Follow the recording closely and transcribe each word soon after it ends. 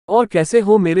और कैसे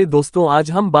हो मेरे दोस्तों, आज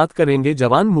हम बात करेंगे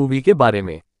जवान मूवी के बारे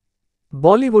में।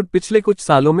 बॉलीवुड पिछले कुछ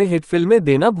सालों में हिट फिल्में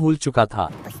देना भूल चुका था।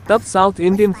 तब साउथ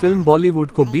इंडियन फिल्म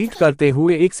बॉलीवुड को बीट करते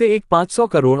हुए एक से एक 500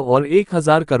 करोड़ और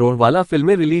 1000 करोड़ वाला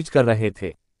फिल्में रिलीज कर रहे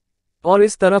थे। और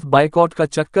इस तरफ बायकॉट का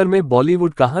चक्कर में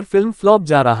बॉलीवुड का हर फिल्म फ्लॉप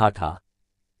जा रहा था।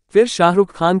 फिर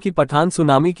शाहरुख खान की पठान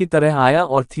सुनामी की तरह आया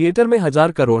और थिएटर में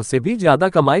 1000 करोड़ से भी ज्यादा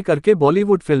कमाई करके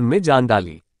बॉलीवुड फिल्म में जान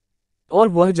डाली। और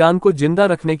वह जान को जिंदा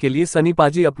रखने के लिए सनी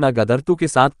पाजी अपना गदर 2 के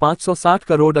साथ 560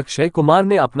 करोड़, अक्षय कुमार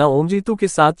ने अपना ओम जी 2 के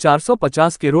साथ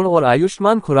 450 करोड़ और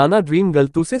आयुष्मान खुराना ड्रीम गर्ल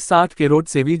 2 से 60 करोड़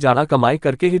से भी ज्यादा कमाई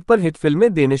करके हिट पर हिट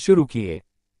फिल्में देने शुरू किए।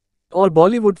 और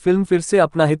बॉलीवुड फिल्म फिर से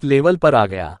अपना हिट लेवल पर आ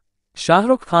गया।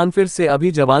 शाहरुख खान फिर से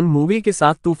अभी जवान मूवी के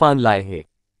साथ तूफान लाए हैं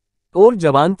और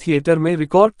जवान थिएटर में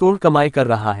रिकॉर्ड तोड़ कमाई कर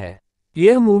रहा है।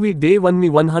 यह मूवी डे 1 में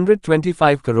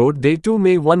 125 करोड़, डे 2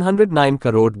 में 109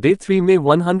 करोड़, डे 3 में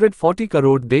 140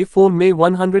 करोड़, डे 4 में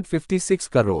 156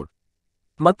 करोड़।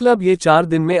 मतलब ये 4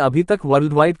 दिन में अभी तक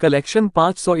वर्ल्ड वाइड कलेक्शन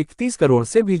 531 करोड़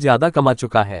से भी ज्यादा कमा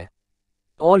चुका है।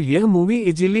 और यह मूवी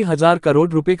इजीली 1000 करोड़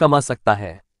रुपए कमा सकता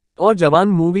है। और जवान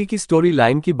मूवी की स्टोरी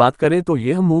लाइन की बात करें तो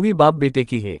यह मूवी बाप बेटे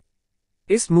की है।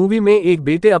 इस मूवी में एक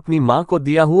बेटे अपनी मां को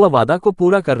दिया हुआ वादा को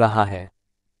पूरा कर रहा है।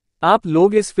 आप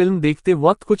लोग इस फिल्म देखते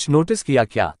वक्त कुछ नोटिस किया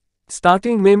क्या?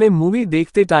 स्टार्टिंग में मूवी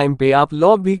देखते टाइम पे आप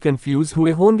लोग भी कंफ्यूज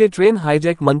हुए होंगे, ट्रेन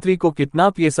हाईजैक, मंत्री को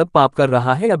किडनैप, ये सब पाप कर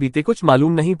रहा है, अभी तक कुछ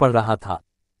मालूम नहीं पड़ रहा था।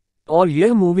 और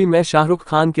यह मूवी में शाहरुख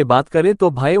खान के बात करें तो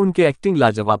भाई उनके एक्टिंग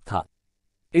लाजवाब था।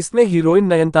 इसमें हीरोइन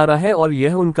नयनतारा है और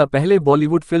यह उनका पहले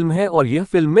बॉलीवुड फिल्म है और यह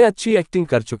फिल्म में अच्छी एक्टिंग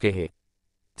कर चुके हैं।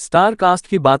 स्टार कास्ट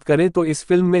की बात करें तो इस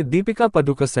फिल्म में दीपिका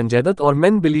पादुकोण, संजय दत्त और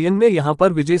मेन बिलियन में यहाँ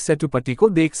पर विजय सेतुपति को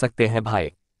देख सकते हैं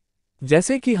भाई।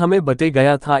 जैसे कि हमें बते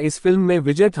गया था इस फिल्म में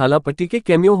विजय थालापति के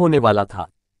कैमियो होने वाला था,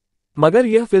 मगर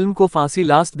यह फिल्म को फांसी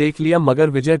लास्ट देख लिया, मगर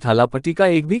विजय थालापति का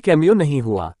एक भी कैमियो नहीं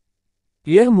हुआ।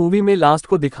 यह मूवी में लास्ट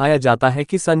को दिखाया जाता है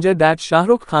कि संजय डैड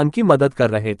शाहरुख खान की मदद कर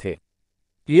रहे थे।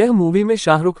 यह मूवी में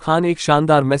शाहरुख खान एक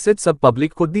शानदार मैसेज सब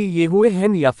पब्लिक को दिए हुए हैं,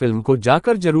 या फिल्म को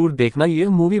जाकर जरूर देखना। यह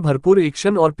मूवी भरपूर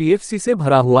एक्शन और पीएफसी से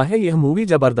भरा हुआ है। यह मूवी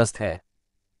जबरदस्त है।